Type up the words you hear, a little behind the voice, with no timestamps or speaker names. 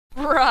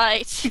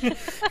Right.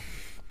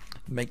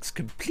 Makes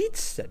complete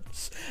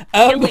sense.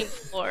 Killing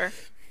floor.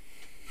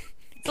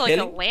 It's like a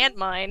Killing?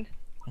 landmine.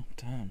 Oh,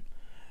 damn.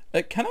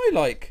 Can I,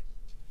 like,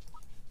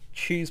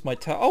 choose my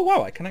tower? Oh,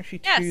 wow, I can actually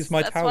choose Yes,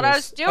 my that's what I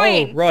was towers.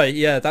 Oh, doing. right,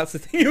 yeah, that's the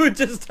thing you were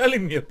just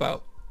telling me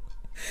about.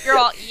 You're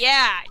all,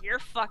 yeah, you're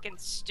fucking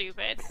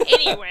stupid.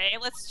 Anyway,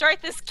 let's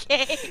start this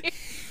game.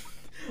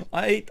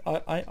 I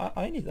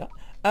need that.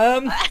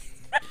 Um,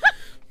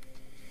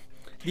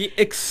 the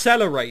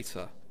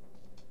accelerator.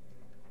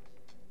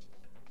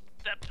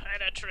 The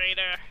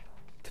penetrator.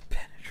 The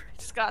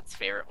penetrator. Scott's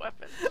favorite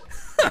weapon.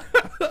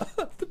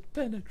 The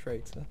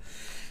penetrator.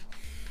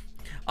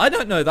 I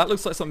don't know, that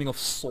looks like something off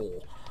Saw.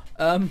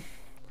 Um,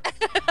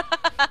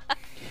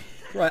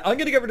 right, I'm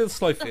gonna get rid of the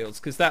slow fields,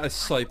 because that is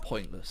so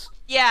pointless.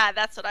 Yeah,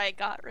 that's what I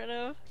got rid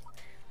of.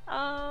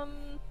 Um,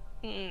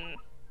 hmm.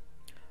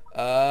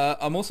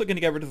 I'm also gonna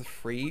get rid of the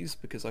freeze,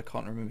 because I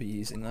can't remember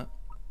using that.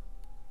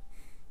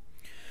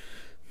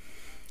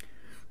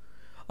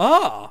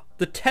 Ah!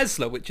 The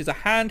Tesla, which is a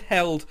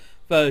handheld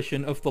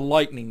version of the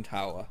Lightning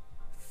Tower.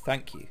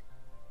 Thank you.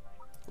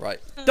 Right.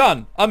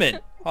 Done! I'm in.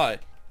 Hi.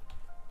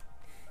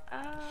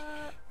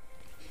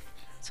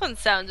 This one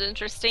sounds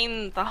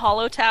interesting. The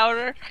Hollow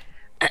Tower.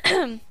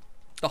 The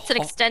It's an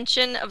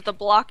extension of the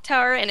block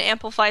tower and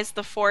amplifies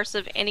the force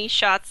of any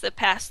shots that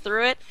pass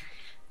through it.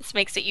 This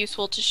makes it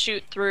useful to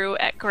shoot through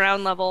at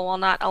ground level while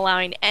not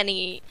allowing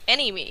any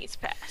enemies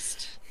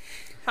past.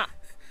 Huh.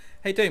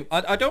 Hey Doom,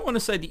 I don't want to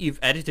say that you've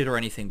edited or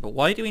anything, but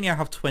why do we now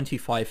have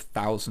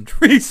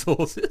 25,000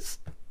 resources?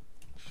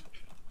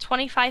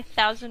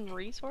 25,000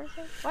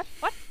 resources? What?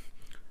 What?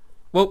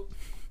 Well,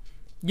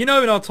 you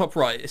know in our top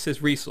right it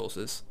says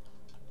resources,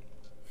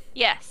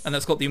 Yes. and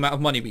that's got the amount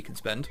of money we can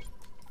spend.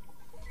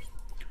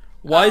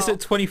 Why is Oh. it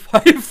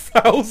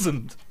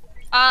 25,000?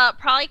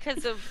 Probably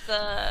because of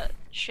the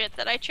shit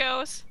that I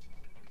chose.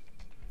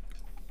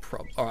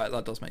 Alright,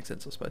 that does make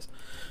sense, I suppose.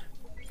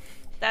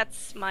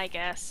 That's my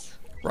guess.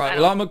 Right,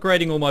 well I'm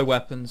upgrading all my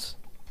weapons.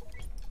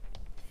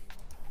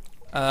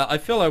 I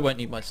feel I won't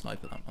need my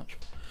sniper that much.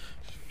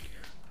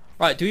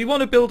 Right, do we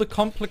want to build a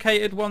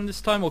complicated one this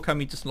time, or can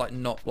we just, like,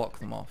 not block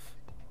them off?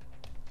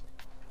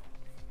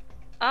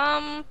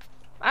 I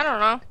don't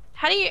know.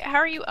 How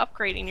are you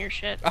upgrading your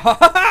shit?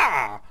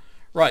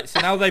 Right, so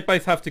now they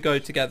both have to go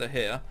together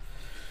here.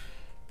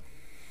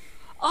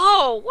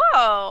 Oh,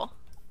 whoa!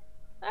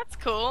 That's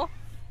cool.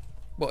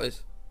 What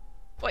is?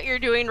 What you're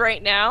doing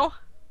right now?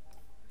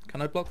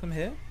 Can I block them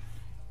here?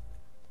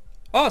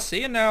 Oh,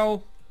 see, and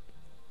now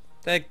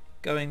they're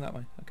going that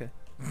way. Okay.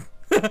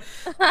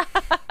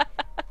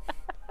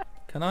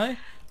 Can I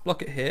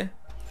block it here?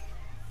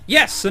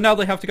 Yes, so now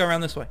they have to go around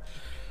this way.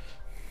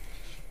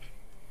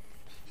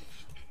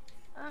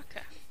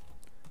 Okay.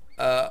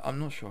 I'm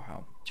not sure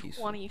how.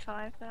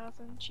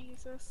 25,000,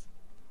 Jesus.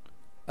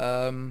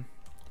 I'm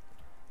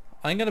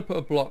gonna put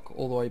a block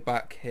all the way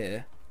back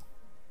here.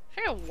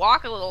 I'm gonna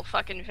walk a little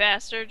fucking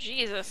faster,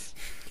 Jesus.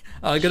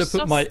 I'm gonna Just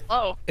put so my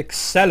slow.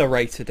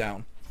 accelerator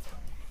down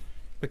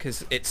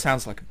because it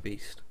sounds like a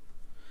beast.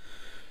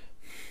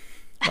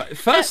 Right,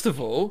 first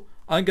of all,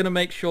 I'm gonna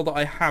make sure that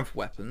I have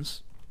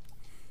weapons.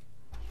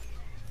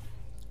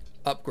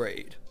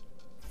 Upgrade.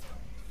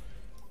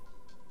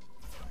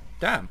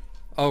 Damn.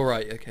 Oh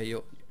right, okay.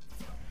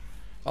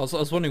 I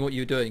was wondering what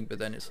you were doing, but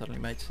then it suddenly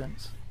made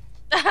sense.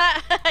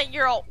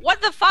 You're all,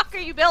 what the fuck are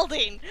you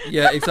building?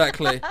 Yeah,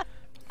 exactly.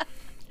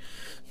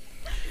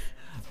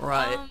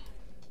 Right.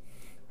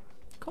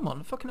 Come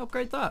on, fucking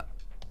upgrade that.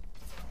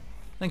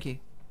 Thank you.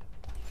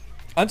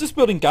 I'm just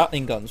building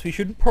Gatling guns. We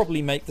shouldn't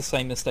probably make the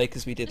same mistake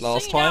as we did Just so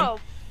last you time. know,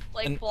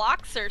 like, And-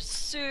 blocks are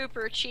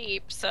super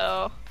cheap,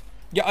 so...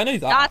 Yeah, I know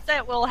that. Not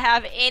that we'll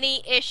have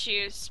any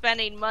issues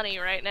spending money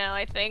right now,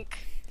 I think.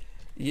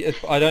 Yeah,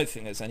 I don't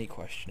think there's any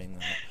questioning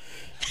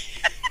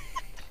that.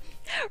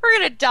 We're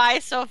gonna die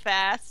so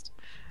fast.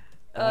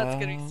 Oh, it's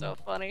gonna be so Um,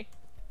 funny.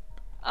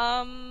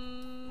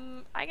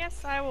 I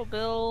guess I will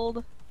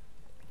build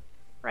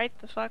right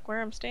the fuck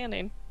where I'm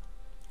standing.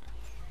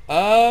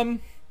 I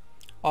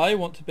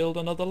want to build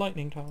another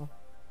lightning tower.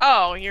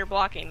 Oh, you're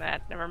blocking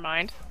that. Never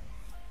mind.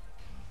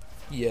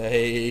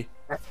 Yay.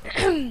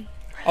 I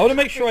want to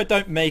make sure I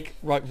don't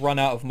run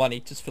out of money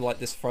just for like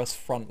this first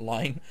front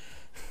line.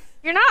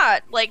 You're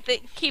not. Like,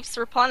 that keeps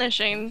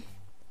replenishing.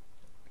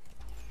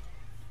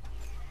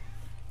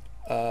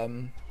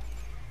 Alright,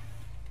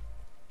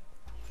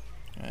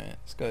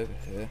 let's go over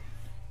here.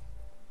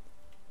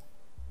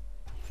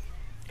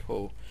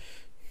 Cool.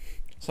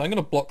 So I'm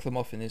going to block them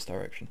off in this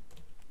direction.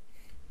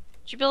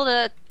 Did you build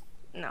a...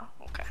 No,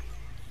 okay.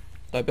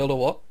 Did I build a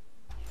what?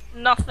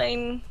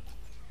 Nothing.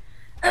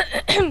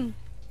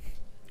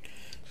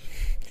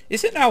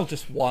 Is it now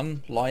just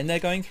one line they're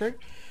going through?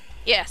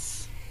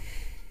 Yes.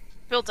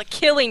 Built a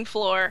killing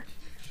floor.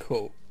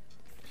 Cool.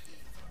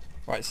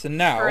 Right, so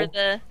now... For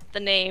the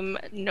name,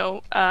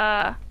 no,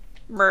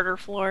 murder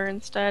floor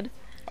instead.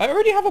 I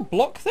already have a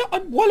block there.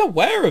 I'm well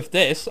aware of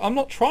this. I'm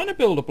not trying to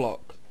build a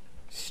block.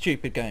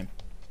 Stupid game.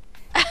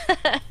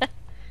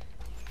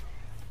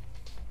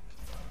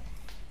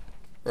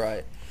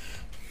 Right.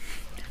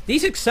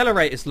 These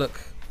accelerators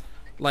look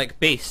like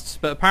beasts,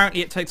 but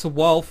apparently it takes a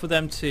while for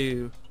them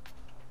to...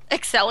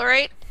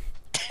 Accelerate?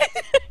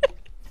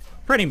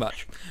 Pretty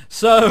much.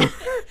 So,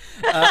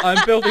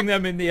 I'm building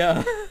them in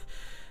the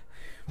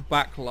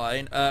back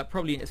line.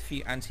 Probably a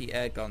few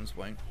anti-air guns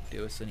won't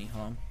do us any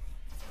harm.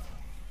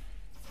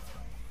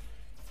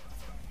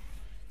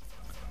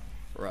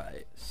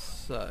 Right,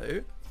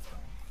 so...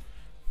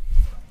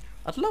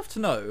 I'd love to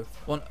know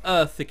on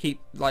Earth to keep,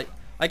 like...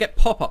 I get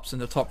pop-ups in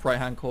the top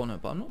right-hand corner,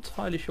 but I'm not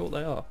entirely sure what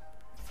they are.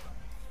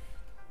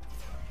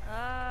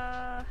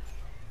 I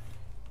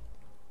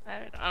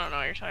don't know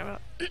what you're talking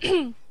about.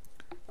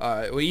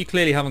 Alright, well you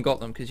clearly haven't got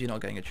them because you're not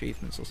getting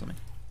achievements or something.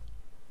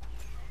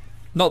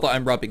 Not that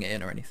I'm rubbing it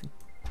in or anything.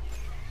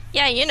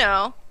 Yeah, you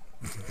know.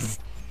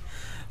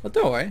 Well,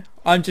 don't worry.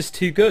 I'm just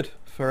too good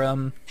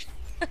for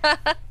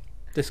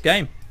this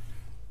game.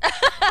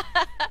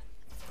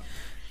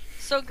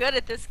 So good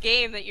at this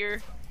game that you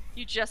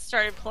just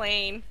started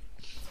playing.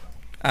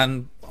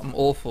 And I'm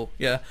awful,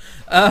 yeah.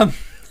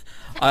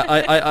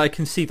 I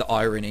can see the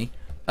irony.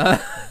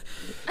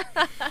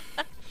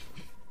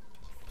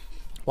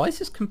 Why is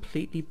this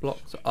completely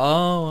blocked?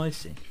 Oh, I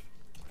see.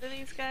 What are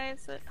these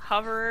guys?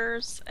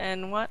 Hoverers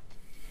and what?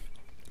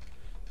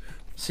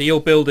 So you're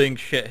building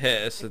shit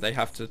here, so they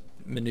have to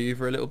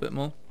maneuver a little bit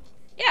more?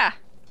 Yeah.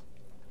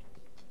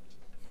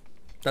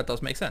 That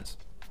does make sense.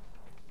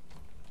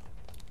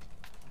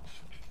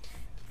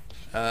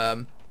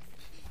 Right,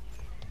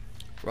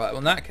 well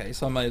in that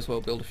case, I may as well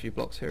build a few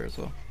blocks here as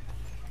well.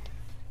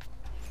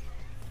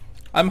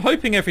 I'm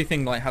hoping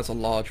everything like has a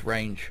large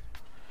range.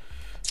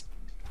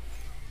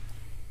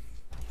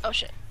 Oh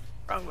shit.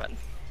 Wrong button.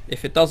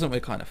 If it doesn't, we're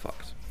kind of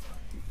fucked.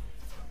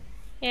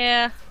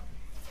 Yeah.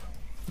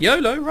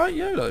 YOLO, right?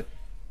 YOLO.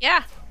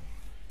 Yeah.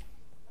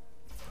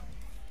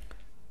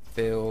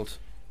 Build.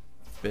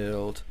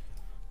 Build.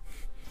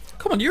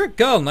 Come on, you're a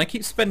girl and I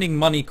keep spending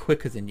money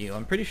quicker than you.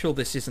 I'm pretty sure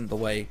this isn't the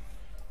way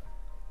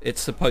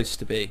it's supposed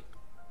to be.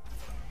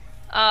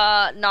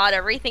 Not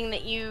everything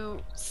that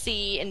you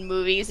see in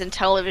movies and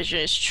television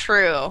is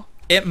true.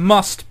 It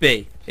must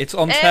be. It's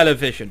on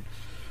television.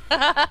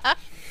 God,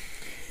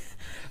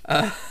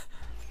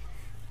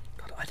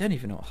 I don't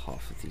even know what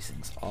half of these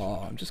things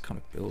are. I'm just kind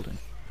of building.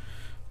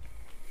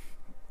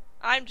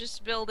 I'm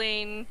just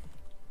building...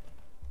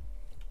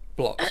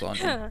 blocks,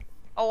 aren't you?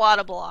 A lot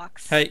of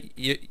blocks. Hey,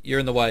 you're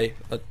in the way.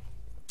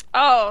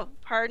 Oh,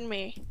 pardon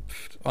me.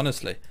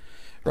 Honestly.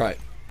 Right.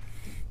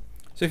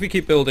 So if we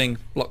keep building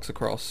blocks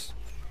across,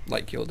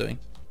 like you're doing.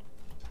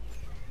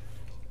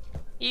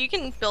 You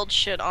can build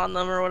shit on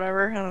them or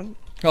whatever.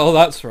 Oh,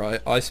 that's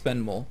right. I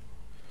spend more.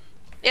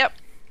 Yep.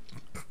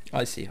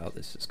 I see how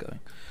this is going.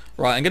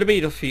 Right, I'm going to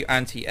build a few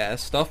anti-air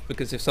stuff,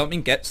 because if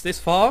something gets this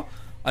far,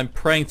 I'm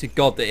praying to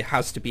God that it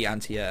has to be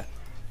anti-air.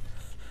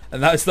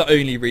 And that is the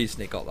only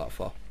reason it got that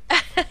far.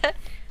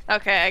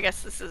 Okay, I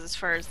guess this is as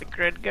far as the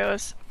grid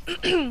goes.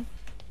 Yeah,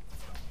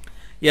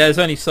 there's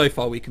only so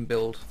far we can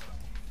build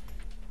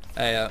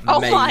a oh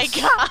maze. my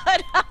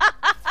god!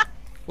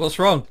 What's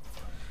wrong?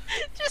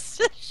 Just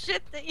the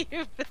shit that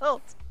you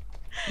built.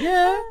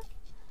 Yeah.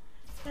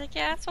 Like,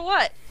 yeah, so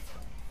what?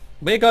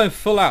 We're going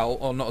full out,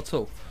 or not at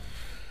all?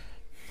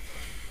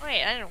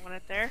 Wait, I didn't want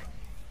it there.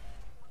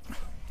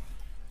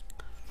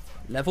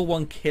 Level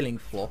 1 killing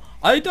floor.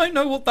 I don't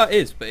know what that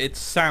is, but it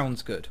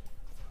sounds good.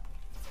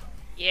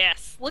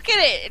 Yes, look at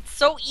it. It's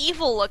so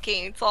evil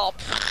looking. It's all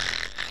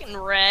in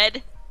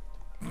red.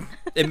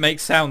 It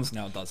makes sounds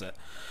now, does it?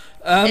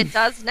 It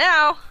does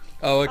now.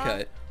 Oh,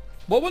 okay.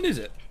 What one is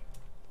it?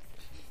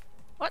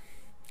 What?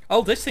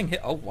 Oh, this thing here.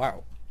 Oh,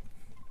 wow.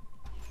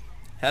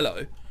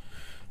 Hello.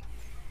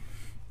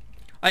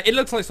 It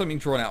looks like something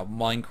drawn out of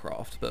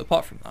Minecraft, but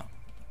apart from that.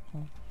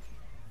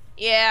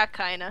 Yeah,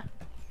 kinda.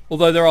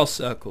 Although there are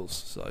circles,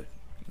 so,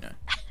 you know.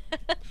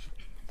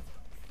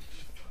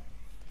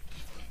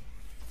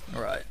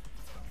 Alright.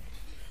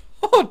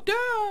 Oh,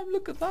 damn!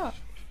 Look at that.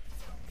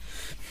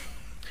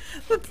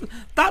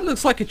 That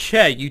looks like a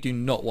chair you do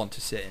not want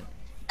to sit in.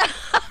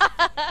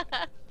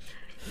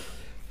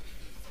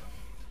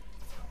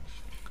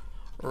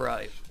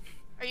 Right.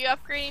 Are you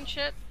upgrading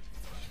shit?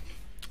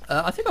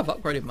 I think I've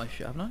upgraded my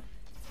shit, haven't I?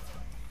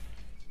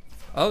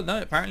 Oh,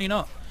 no, apparently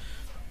not.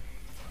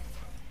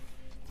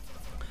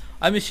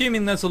 I'm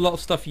assuming there's a lot of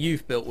stuff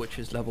you've built which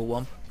is level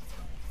 1.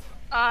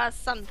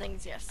 Some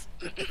things, yes.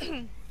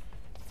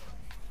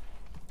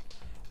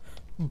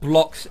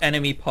 Blocks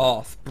enemy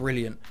path.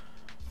 Brilliant.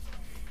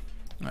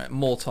 Alright,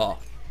 mortar.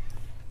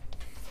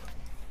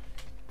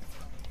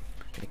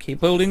 Gonna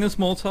keep building this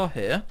mortar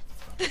here.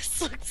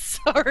 This looks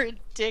so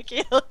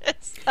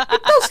ridiculous.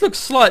 It does look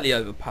slightly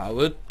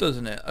overpowered,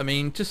 doesn't it? I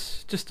mean,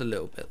 just a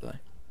little bit though.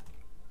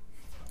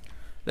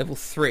 Level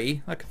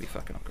 3, that could be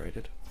fucking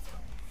upgraded.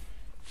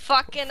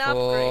 Fucking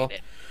upgraded.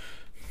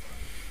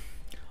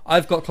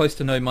 I've got close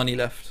to no money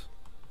left.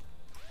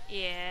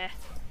 Yeah.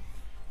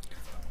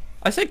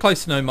 I say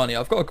close to no money.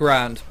 I've got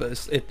 $1,000,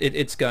 but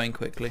it's going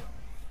quickly.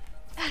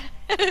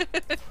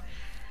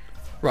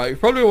 Right, we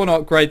probably want to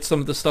upgrade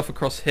some of the stuff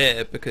across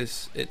here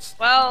because it's...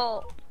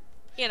 Well,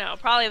 you know,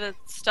 probably the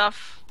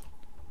stuff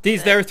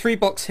There are 3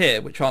 blocks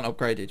here which aren't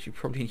upgraded. You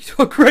probably need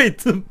to upgrade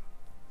them.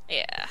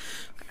 yeah.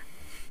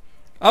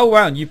 Oh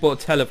wow, and you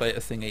bought a televator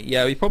thingy.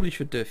 Yeah, we probably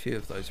should do a few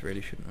of those, really,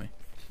 shouldn't we?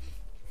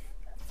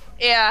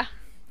 Yeah.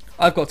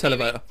 I've got a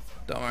televator.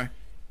 Don't worry.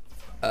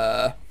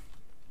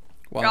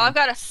 One. Girl, I've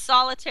got a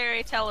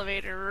solitary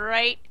televator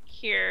right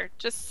here.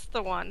 Just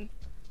the one.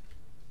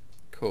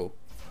 Cool.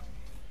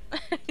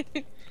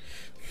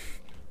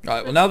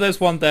 Right, well now there's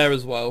one there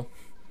as well.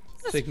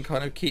 So you can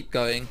kind of keep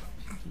going,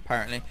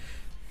 apparently.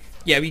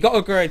 Yeah, we got to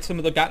upgrade some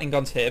of the Gatling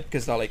guns here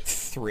because they're like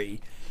 3.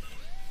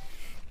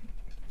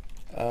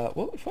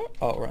 What the fuck?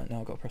 Oh, right,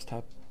 now I've got to press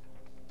tab.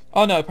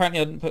 Oh no,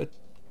 apparently I didn't put...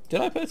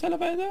 Did I put a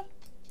televator there?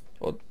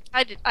 Or...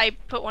 I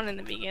put one in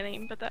the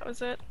beginning, but that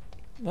was it.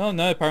 Oh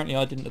no, apparently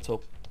I didn't at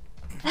all.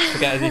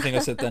 Forget anything I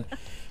said then.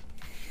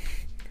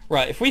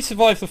 Right, if we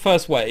survive the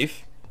first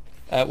wave,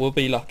 we'll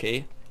be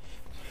lucky.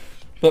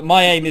 But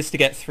my aim is to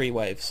get 3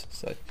 waves,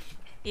 so...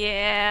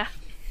 Yeah.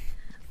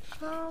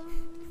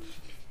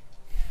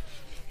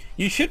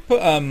 You should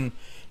put,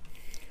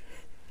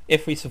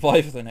 if we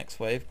survive the next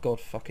wave, God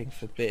fucking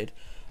forbid,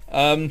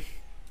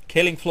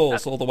 killing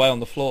floors all the way on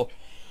the floor.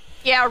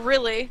 Yeah,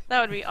 really.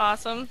 That would be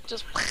awesome.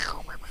 Just...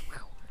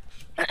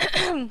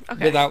 okay.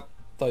 Without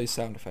those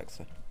sound effects,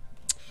 though.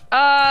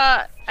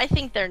 I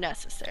think they're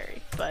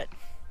necessary, but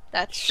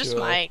that's just Sure.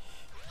 my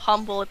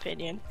humble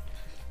opinion.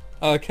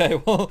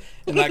 Okay, well,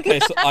 in that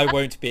case, I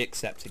won't be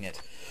accepting it.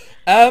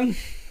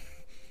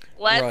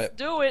 Let's Right.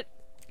 do it.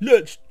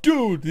 Let's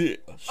do this.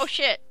 Oh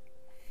shit.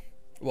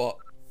 What?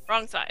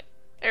 Wrong side.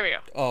 There we go.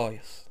 Oh,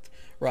 yes.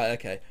 Right,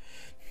 okay.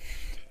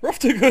 We're off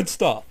to a good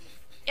start.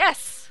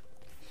 Yes.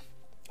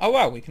 Oh,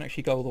 wow, we can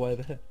actually go all the way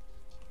over here.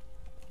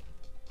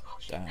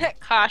 Damn.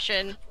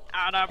 Caution.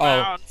 Out of Oh.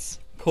 bounds.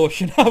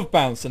 Caution out of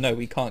bounds, so no,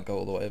 we can't go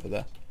all the way over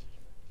there.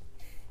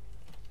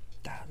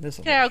 Damn, there's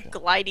a Look at how lot of shit.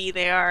 glidey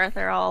they are.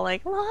 They're all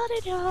like,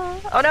 la-da-da.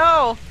 Oh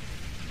no!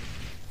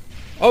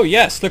 Oh,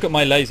 yes, look at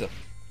my laser.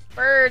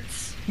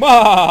 Birds.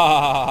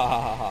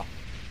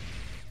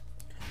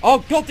 Oh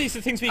god, these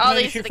are things we can Oh,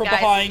 only these are shoot the from guys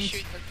behind. that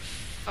shoot the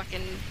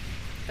fucking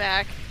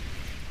back.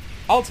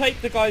 I'll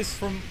take the guys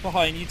from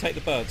behind, you take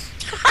the birds.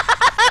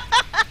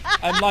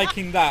 I'm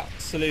liking that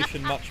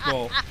solution much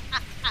more.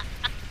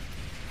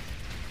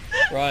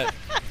 Right.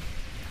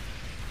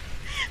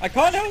 I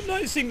can't help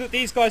noticing that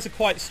these guys are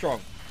quite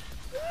strong.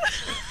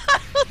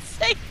 I'll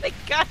take the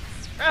guys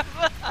from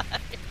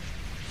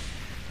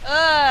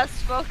behind.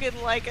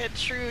 Spoken like a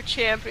true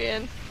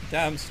champion.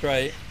 Damn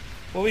straight.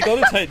 Well, we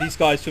gotta take these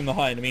guys from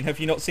behind. I mean, have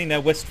you not seen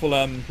their wistful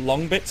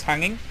long bits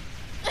hanging?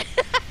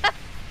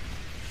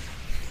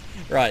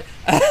 Right.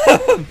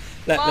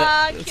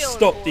 Let's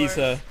stop these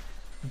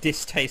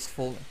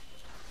distasteful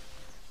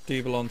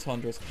double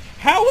entendres.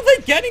 How are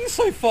they getting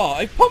so far?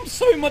 I've pumped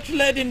so much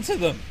lead into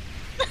them.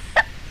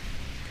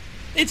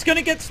 It's going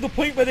to get to the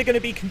point where they're going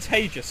to be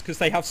contagious because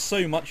they have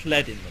so much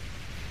lead in them.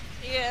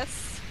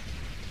 Yes.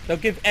 They'll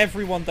give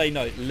everyone they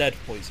know lead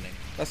poisoning.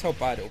 That's how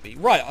bad it'll be.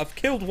 Right, I've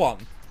killed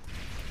one.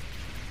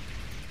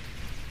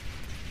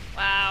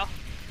 Wow.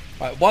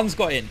 Right, one's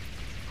got in.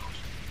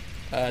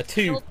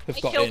 2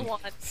 have got in.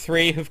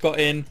 3 have got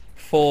in.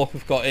 4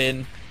 have got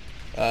in.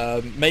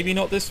 Maybe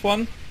not this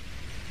one.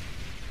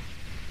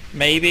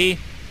 Maybe.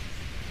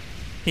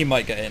 He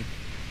might get in.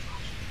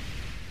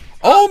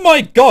 Oh my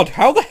god,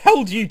 how the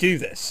hell do you do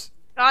this?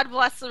 God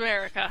bless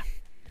America.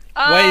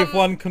 Wave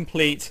 1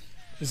 complete.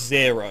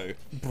 0.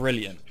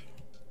 Brilliant.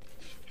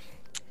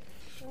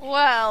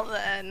 Well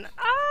then,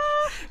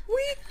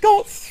 We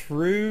got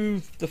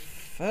through the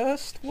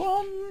first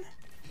one?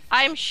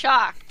 I'm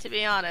shocked, to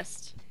be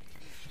honest.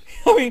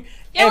 I mean,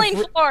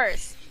 Killing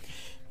floors.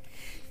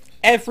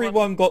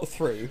 everyone got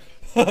through.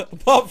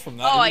 Apart from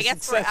that, Oh, it was I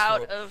guess successful.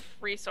 we're out of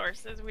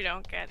resources. We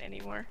don't get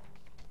any more.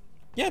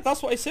 Yeah,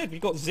 that's what I said. We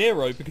got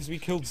 0 because we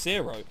killed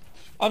 0.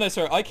 Oh no,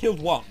 sorry, I killed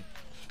 1.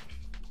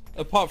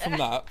 Apart from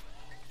that,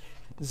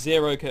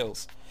 0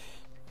 kills.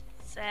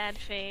 Sad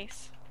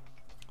face.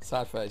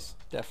 Sad face,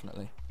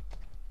 definitely.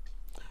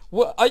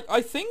 Well,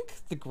 I think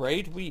the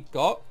grade we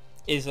got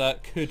is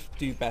could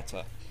do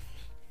better.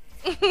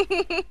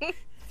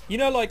 You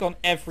know, like on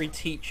every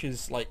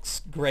teacher's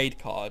grade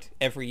card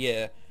every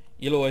year,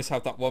 you'll always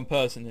have that one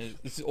person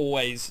who's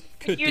always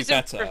could do Use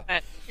better.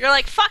 improvement. You're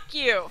like, fuck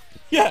you.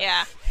 Yeah.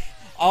 Yeah.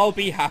 I'll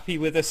be happy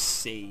with a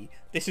C.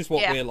 This is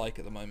what Yeah. we're like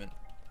at the moment.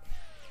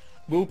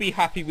 We'll be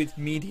happy with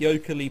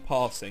mediocrely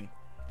passing,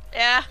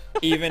 Yeah.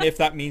 even if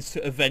that means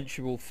to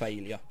eventual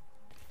failure.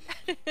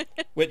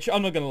 Which,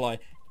 I'm not gonna lie,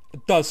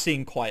 does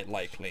seem quite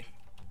likely.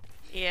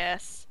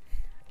 Yes.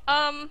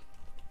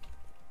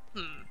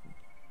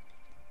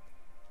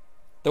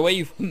 The way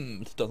you've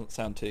hummed doesn't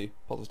sound too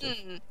positive.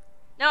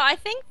 No, I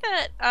think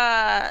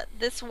that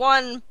this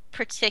one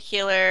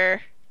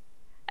particular,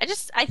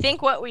 I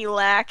think what we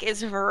lack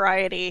is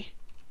variety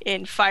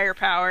in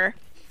firepower.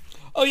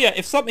 Oh yeah,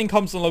 if something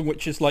comes along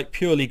which is like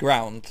purely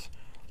ground,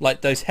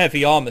 like those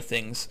heavy armor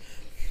things,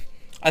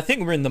 I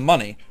think we're in the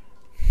money.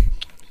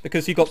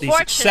 Because you've got these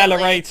Unfortunately.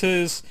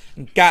 accelerators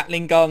and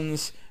Gatling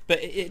guns, but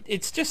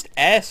it's just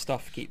air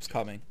stuff keeps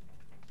coming.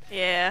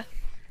 Yeah.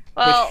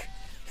 Well,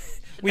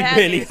 Which we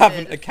really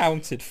haven't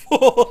accounted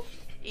for.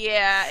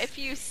 Yeah, if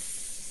you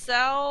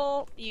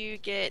sell, you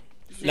get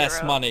 0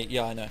 less money.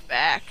 Yeah, I know.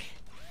 back.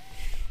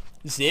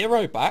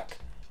 0 back?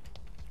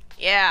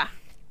 Yeah.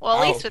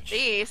 Well, at least Ouch. with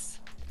these.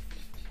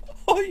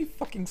 Oh, you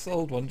fucking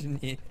sold one,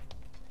 didn't you?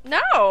 No,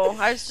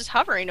 I was just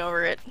hovering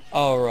over it.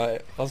 Oh,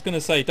 right. I was going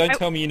to say, don't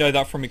tell me you know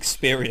that from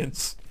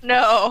experience.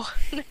 No.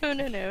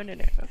 No.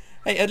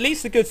 Hey, at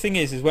least the good thing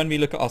is when we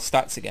look at our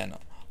stats again,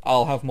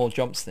 I'll have more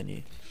jumps than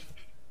you.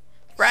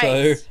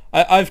 Right. So,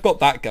 I've got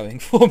that going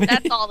for me.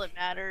 That's all that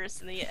matters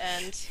in the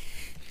end.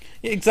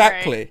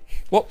 Exactly. Right.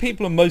 What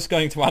people are most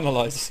going to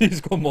analyse is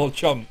who's got more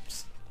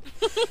jumps.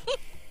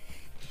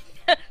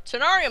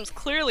 Tenarium's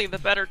clearly the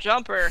better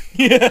jumper.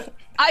 Yeah.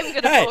 I'm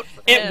gonna Hey, vote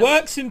for it him.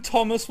 works in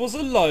Thomas Was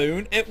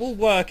Alone, it will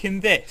work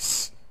in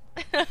this.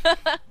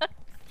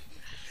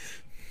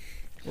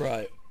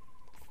 Right.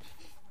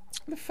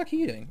 What the fuck are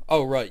you doing?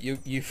 Oh, right,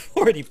 you've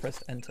already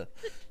pressed enter.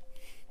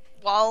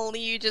 While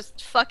you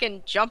just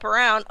fucking jump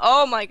around.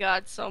 Oh my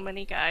god, so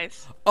many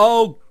guys.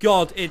 Oh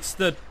god, it's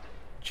the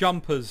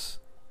jumpers.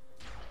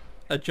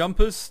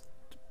 Jumpers?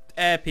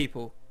 Air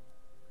people.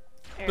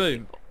 Air Boom.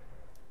 people.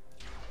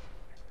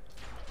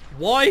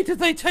 Why did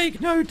they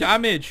take no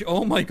damage?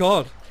 Oh my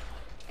god.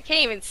 I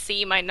can't even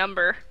see my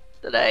number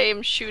that I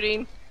am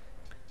shooting.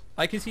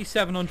 I can see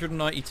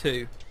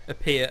 792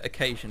 appear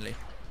occasionally.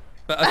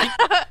 But I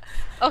think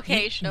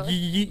Occasionally.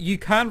 you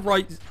can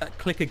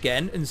click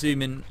again and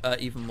zoom in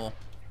even more.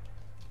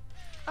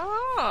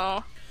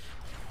 Oh.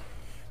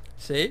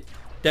 See?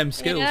 Dem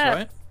skills, Yeah.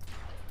 right?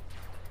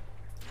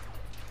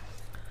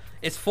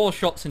 It's 4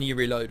 shots and you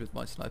reload with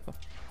my sniper.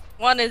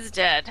 One is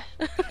dead.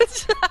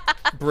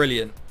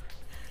 Brilliant.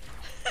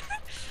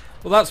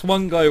 Well, that's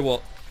one go,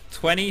 what?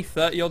 20,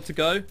 30 odd to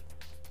go?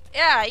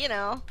 Yeah, you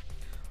know.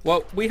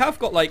 Well, we have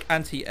got, like,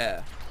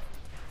 anti-air.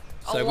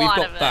 So A we've lot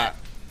got of it. that.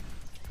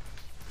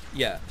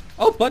 Yeah.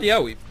 Oh, bloody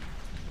hell,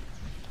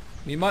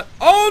 we might...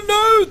 Oh,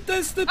 no!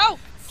 There's the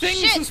things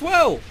shit. as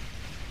well!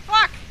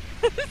 Fuck!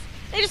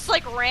 They just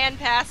like ran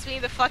past me,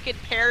 the fucking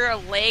pair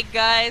of leg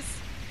guys.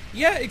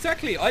 Yeah,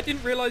 exactly. I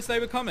didn't realise they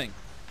were coming.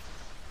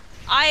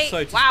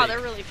 So to wow, speak. they're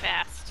really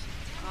fast.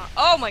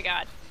 Oh my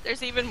god,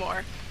 there's even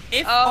more.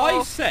 If Oh.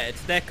 I said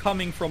they're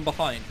coming from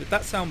behind, would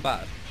that sound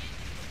bad?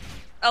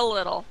 A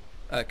little.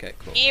 Okay,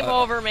 cool. Game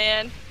over,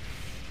 man.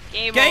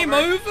 Game Game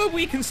over. over?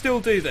 We can still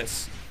do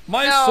this.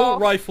 My No.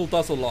 assault rifle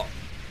does a lot.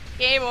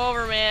 Game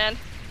over, man.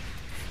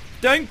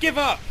 Don't give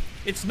up.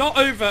 It's not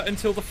over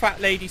until the fat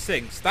lady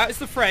sings. That is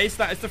the phrase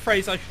I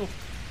shall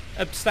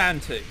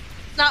stand to.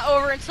 It's not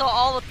over until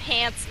all the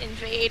pants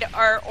invade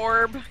our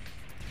orb.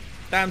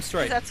 Damn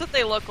straight. That's what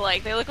they look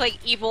like. They look like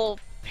evil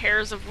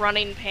pairs of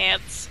running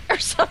pants or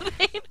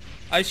something.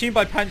 I assume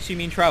by pants you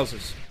mean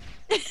trousers.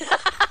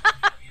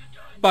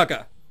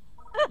 Bugger.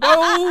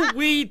 Well,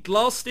 we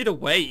lasted a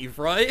wave,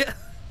 right?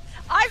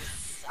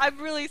 I'm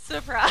really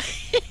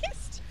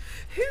surprised.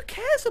 Who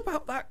cares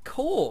about that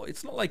core?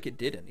 It's not like it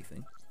did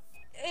anything.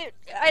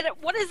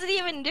 What does it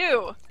even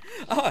do?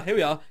 Ah, here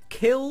we are.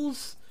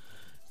 Kills.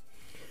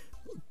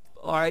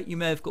 Alright, you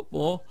may have got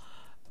more.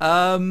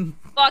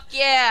 Fuck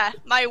yeah.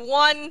 My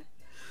one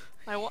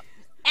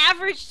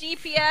average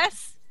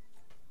DPS.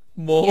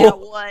 More. Yeah,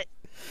 what?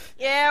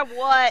 Yeah,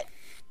 what?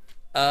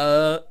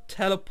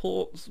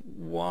 Teleports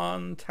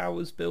 1,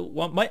 towers built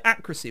 1. My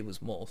accuracy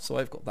was more, so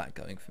I've got that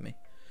going for me.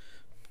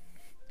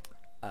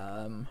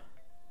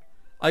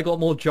 I got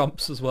more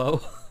jumps as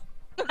well.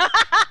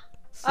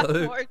 So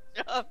More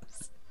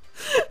jumps.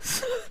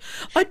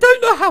 I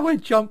don't know how I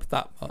jumped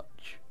that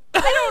much. I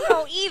don't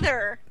know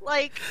either.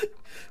 Like,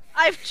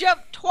 I've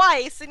jumped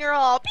twice and you're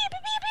all pew, pew,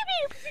 pew,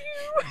 pew,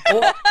 pew, pew.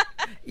 Or-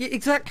 yeah,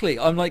 exactly.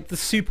 I'm like the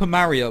Super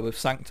Mario of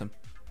Sanctum.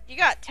 You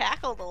got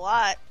tackled a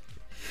lot.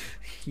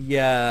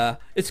 Yeah,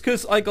 it's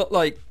because I got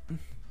like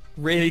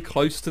really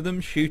close to them,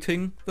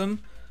 shooting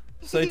them,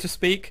 so to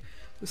speak.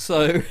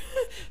 So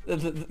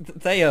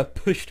they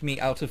pushed me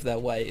out of their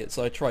way.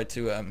 So I tried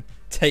to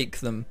take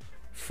them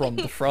from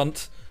the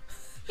front.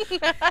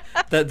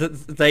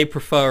 They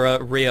prefer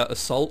a rear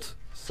assault.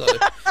 So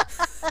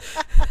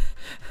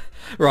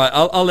right,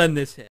 I'll end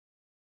this here.